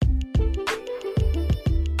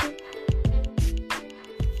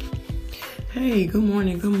Hey, good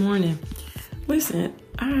morning, good morning. Listen,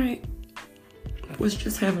 I was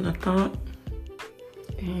just having a thought,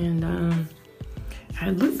 and I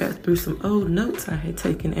looked back through some old notes I had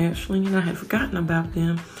taken, actually, and I had forgotten about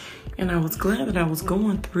them. And I was glad that I was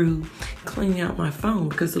going through cleaning out my phone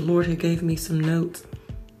because the Lord had gave me some notes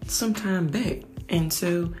some time back. And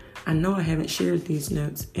so I know I haven't shared these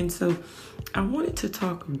notes. And so I wanted to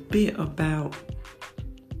talk a bit about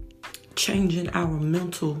changing our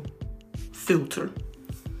mental filter.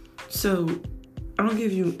 So I'll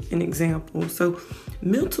give you an example. So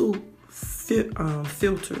mental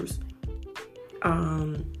filters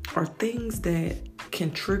are things that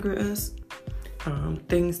can trigger us,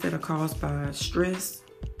 things that are caused by stress,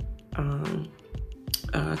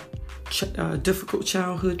 difficult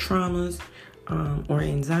childhood traumas, or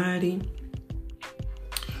anxiety.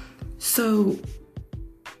 So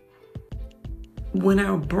when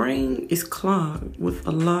our brain is clogged with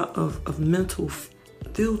a lot of mental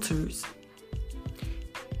filters,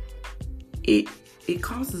 it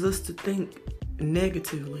causes us to think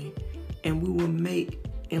negatively, and we will make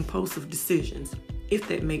impulsive decisions, if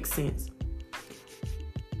that makes sense.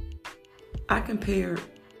 I compare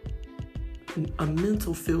a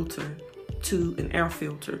mental filter to an air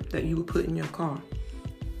filter that you would put in your car.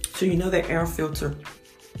 So you know that air filter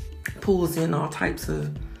pulls in all types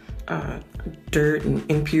of dirt and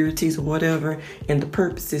impurities or whatever, and the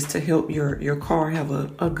purpose is to help your car have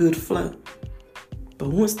a good flow. But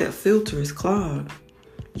once that filter is clogged,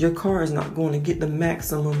 your car is not going to get the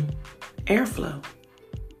maximum airflow.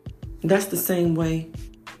 That's the same way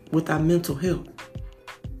with our mental health.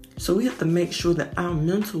 So we have to make sure that our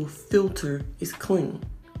mental filter is clean.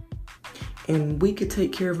 And we could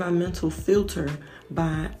take care of our mental filter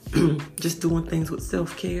by just doing things with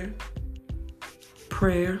self-care,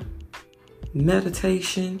 prayer,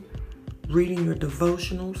 meditation, reading your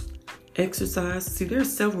devotionals, exercise. See, there are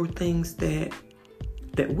several things that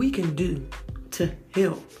we can do to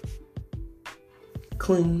help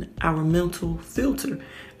clean our mental filter.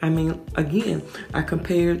 I mean, again, I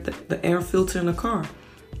compared the air filter in a car.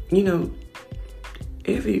 You know,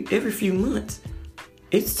 every few months,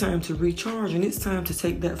 it's time to recharge and it's time to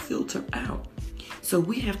take that filter out. So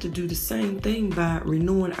we have to do the same thing by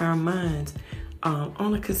renewing our minds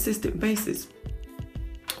on a consistent basis,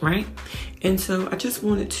 right? And so I just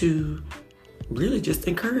wanted to really just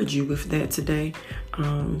encourage you with that today.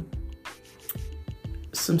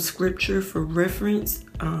 Some scripture for reference.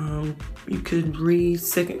 You could read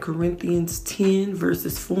 2 Corinthians 10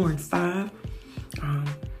 verses 4 and 5.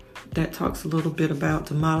 That talks a little bit about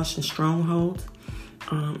demolishing strongholds.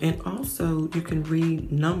 And also you can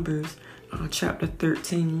read Numbers chapter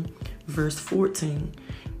 13 verse 14.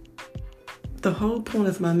 The whole point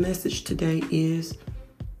of my message today is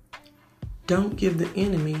don't give the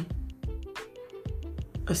enemy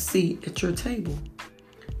a seat at your table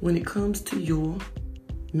when it comes to your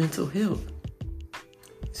mental health.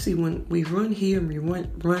 See, when we run here and we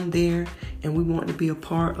run there and we want to be a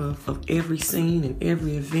part of every scene and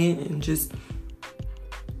every event and just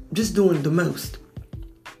doing the most,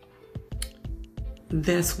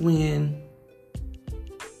 that's when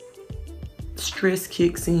stress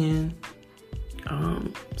kicks in.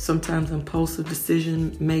 Sometimes impulsive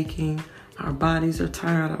decision making. Our bodies are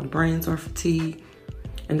tired, our brains are fatigued,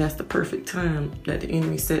 and that's the perfect time that the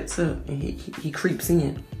enemy sets up and he creeps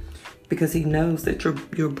in, because he knows that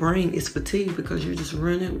your brain is fatigued because you're just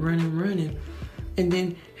running. And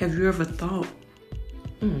then have you ever thought,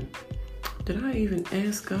 did I even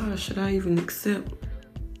ask God? Should I even accept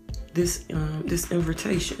this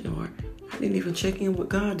invitation? Or I didn't even check in with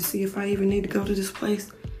God to see if I even need to go to this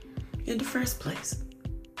place in the first place.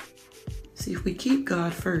 See, if we keep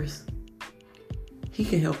God first, He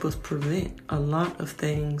can help us prevent a lot of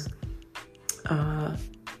things that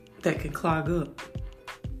can clog up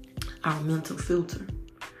our mental filter.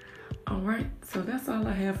 All right, so that's all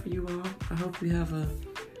I have for you all. I hope you have a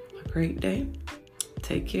great day.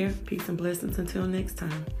 Take care. Peace and blessings until next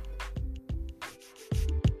time.